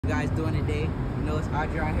guys doing today? You know, it's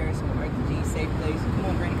Audrey out here, some RPG Safe Place. Come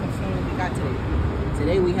on, Granny, come show me what we got today.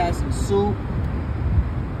 Today we had some soup.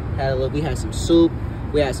 We had some soup.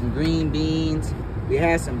 We had some green beans. We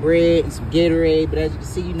had some bread and some Gatorade. But as you can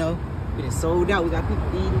see, you know, we done sold out. We got people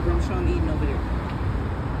eating. Bro, I'm showing eating over there.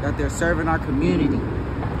 Out there serving our community.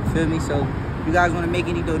 You feel me? So if you guys want to make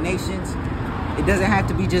any donations, it doesn't have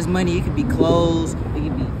to be just money. It could be clothes. It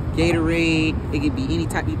could be Gatorade. It could be any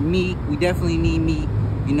type of meat. We definitely need meat.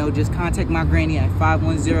 You know, just contact my granny at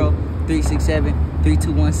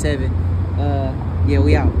 510-367-3217. Yeah,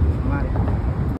 we out. I'm out of here.